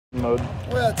mode?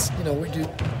 Well, it's, we do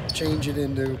change it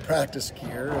into practice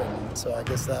gear, and so I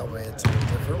guess that way it's a little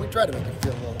different. We try to make it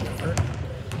feel a little different.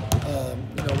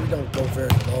 We don't go very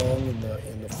long in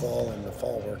the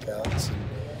fall workouts,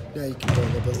 and you can go a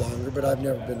little bit longer. But I've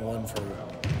never been one for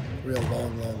real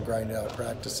long grinded out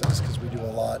practices because we do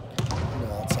a lot,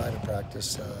 outside of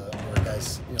practice where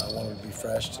guys, I want them to be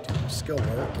fresh to do skill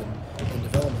work and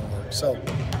development work. So.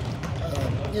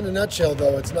 In a nutshell,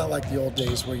 though, it's not like the old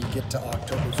days where you get to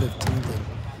October 15th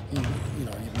and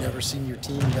you've never seen your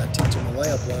team. You got to teach them a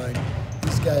layup line.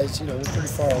 These guys, we're pretty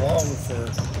far along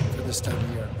for this time of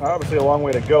year. Obviously, a long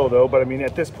way to go, though. But I mean,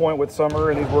 at this point with summer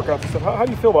and these workouts and stuff, how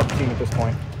do you feel about the team at this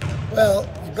point? Well,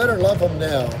 you better love them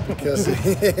now because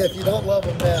if you don't love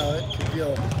them now, it could be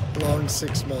a long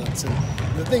 6 months. And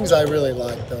the things I really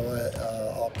like,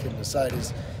 though, all kidding aside,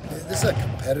 is this is a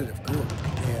competitive group.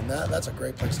 And that's a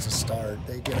great place to start.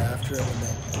 They get after it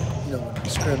when we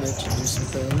scrimmage and do some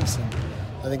things, and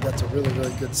I think that's a really,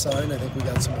 really good sign. I think we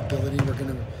got some ability. We're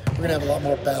gonna have a lot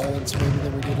more balance maybe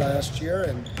than we did last year,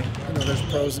 and there's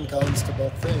pros and cons to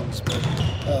both things. But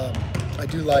I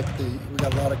do like we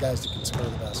got a lot of guys that can score the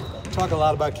basketball. Talk a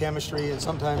lot about chemistry, and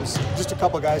sometimes just a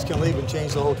couple guys can leave and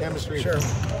change the whole chemistry. Sure.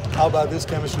 How about this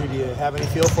chemistry? Do you have any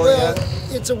feel for it yet?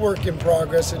 It's a work in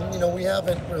progress, and we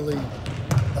haven't really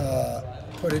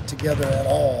put it together at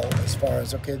all as far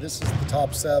as, okay, this is the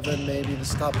top 7, maybe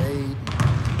this is top 8.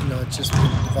 It's just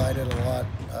been divided a lot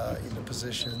into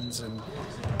positions, and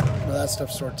that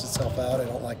stuff sorts itself out. I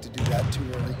don't like to do that too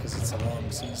early because it's a long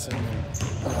season,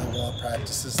 and I want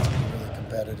practices to be really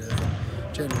competitive.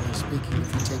 And generally speaking,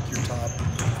 if you take your top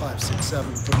 5, 6,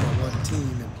 7, put them on one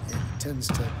team, it tends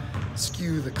to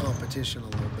skew the competition a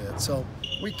little bit. So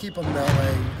we keep them that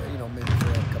way, maybe for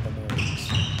a couple more weeks.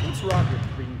 What's Roderick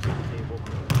bringing to the table?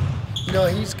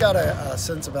 He's got a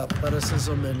sense of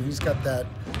athleticism, and he's got that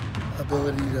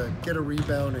ability to get a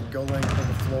rebound and go length of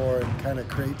the floor and kind of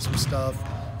create some stuff.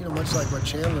 Much like what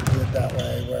Chandler did that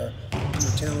way, where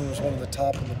Chandler was one of the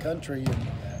top in the country in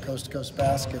coast-to-coast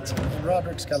baskets, and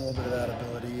Roderick's got a little bit of that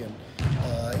ability,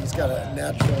 and he's got a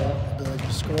natural ability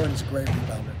to score, and he's a great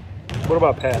rebounder. What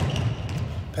about Pat?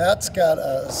 Pat's got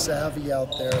a savvy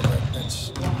out there that's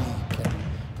unique, and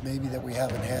maybe that we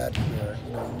haven't had here.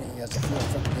 He has a feel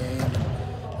for the game,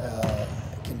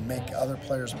 and can make other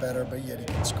players better, but yet he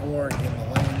can score and get in the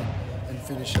lane and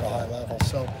finish at a high level.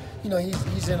 So,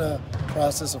 he's in a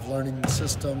process of learning the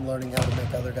system, learning how to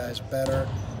make other guys better.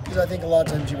 Because I think a lot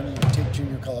of times when you take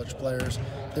junior college players,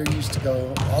 they're used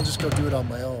to I'll just go do it on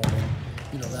my own. And,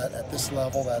 that at this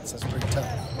level, that's pretty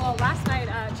tough. Well, last night,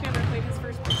 Chandler played his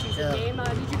first preseason game.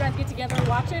 Did you guys get together and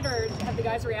watch it, or have the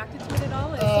guys reacted to it at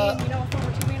all? And seeing, a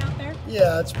former teammate out there?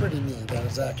 Yeah, it's pretty neat.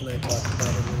 Zach and I talked about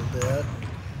it a little bit.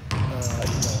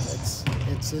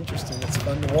 It's interesting. It's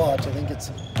fun to watch. I think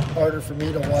it's harder for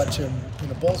me to watch him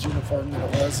in a Bulls uniform than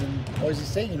it was in Boise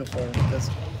State uniform because,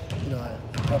 I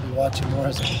probably watch him more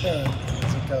as a parent than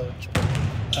as a coach.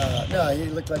 But, no, he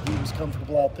looked like he was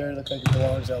comfortable out there. He looked like he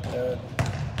belongs out there.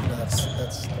 And, that's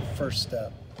the first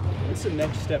step. What's the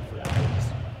next step for Alex?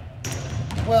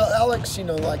 Well, Alex,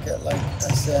 like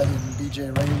I said in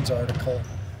BJ Rain's article,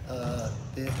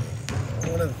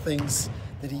 one of the things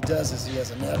that he does is he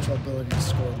has a natural ability to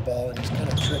score the ball, and he's kind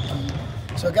of tricky.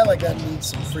 So a guy like that needs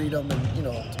some freedom and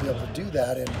to be able to do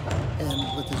that.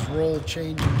 And with his role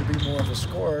changing to be more of a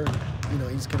scorer,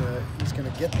 he's gonna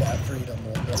get that freedom a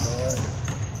little bit more.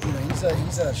 And,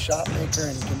 he's a shot maker,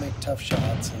 and he can make tough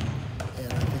shots.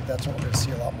 And I think that's what we're going to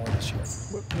see a lot more this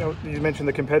year. You mentioned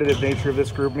the competitive nature of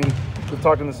this group. I mean, we've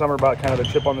talked in the summer about kind of the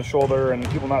chip on the shoulder and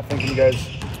people not thinking you guys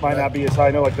might not be as high.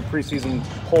 I know like the preseason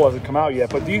poll hasn't come out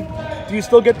yet, but do you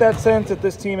still get that sense that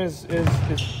this team is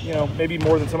maybe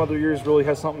more than some other years really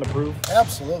has something to prove?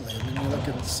 Absolutely. I mean, you look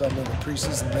at some of the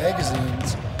preseason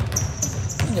magazines,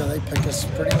 they pick us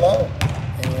pretty low.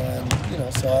 And,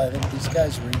 so I think these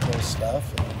guys read those stuff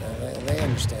and they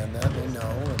understand that, they know.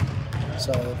 And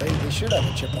so they should have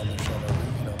a chip on their shoulder.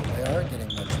 They aren't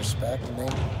getting much respect, and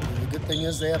the good thing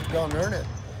is they have to go out and earn it.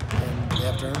 And they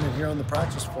have to earn it here on the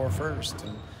practice floor first.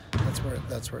 And that's where it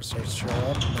starts to show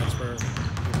up, and that's where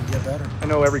we get better. I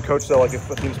know every coach, though, like if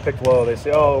a team's picked low, they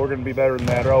say, oh, we're going to be better than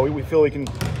that, or oh, we feel we can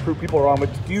prove people wrong. But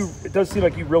it does seem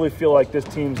like you really feel like this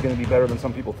team's going to be better than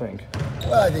some people think.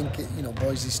 Well, I think,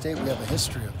 Boise State, we have a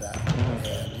history of that.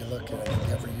 And you look at, I think,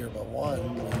 every year but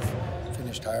one, we've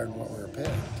finished higher than what we were picked.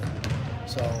 And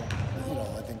so,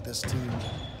 I think this team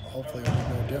hopefully will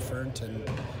be no different, and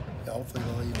hopefully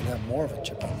they'll even have more of a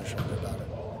chip on their shoulder about it.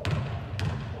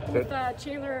 With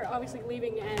Chandler obviously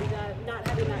leaving and not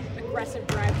having that aggressive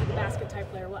drive to the basket type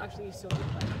player, well, actually you still do,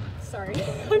 but sorry,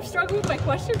 I'm struggling with my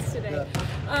questions today.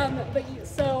 Yeah.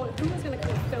 So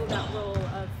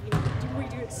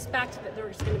expect that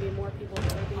there's going to be more people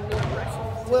that are being more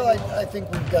aggressive? Well, I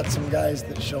think we've got some guys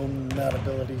that shown that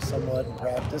ability somewhat in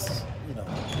practice. You know,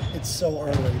 it's so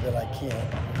early that I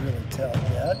can't really tell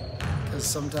yet, because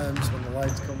sometimes when the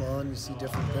lights come on, you see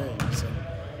different things.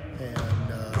 And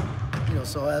you know,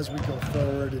 so as we go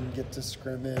forward and get to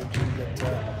scrimmage and get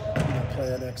to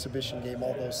play an exhibition game,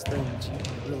 all those things,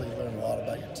 you really learn a lot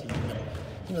about your team. And,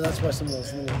 you know, that's why some of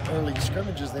those little early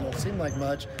scrimmages, they don't seem like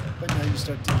much, but now you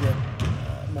start to get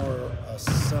more a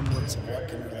semblance of what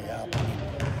can really happen.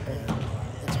 And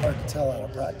it's hard to tell out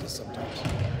of practice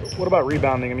sometimes. What about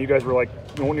rebounding? I mean, you guys were like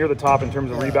near the top in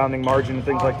terms of rebounding margin and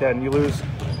things like that, and you lose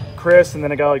Chris and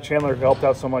then a guy like Chandler who helped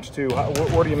out so much too.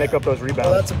 Where do you make up those rebounds?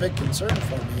 Well, that's a big concern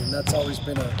for me, and that's always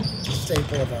been a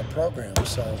staple of our program.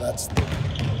 So that's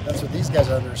what these guys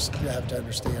have to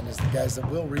understand, is the guys that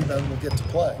will rebound will get to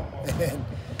play. And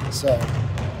so,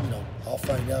 you know, I'll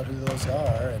find out who those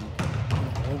are, and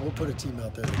we'll put a team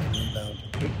out there that can rebound.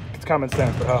 It's common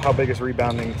sense, but how big is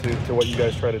rebounding to what you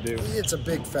guys try to do? It's a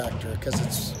big factor because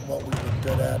it's what we've been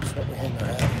good at, it's what we hang our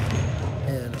hat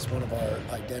on, and it's one of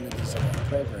our identities of our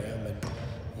program. And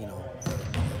you know,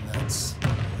 and that's,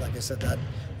 like I said, that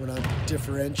when I'm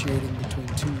differentiating between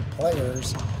two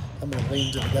players, I'm going to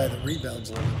lean to the guy that rebounds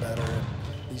a little better. And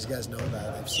these guys know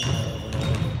that. They've seen that over and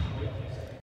over.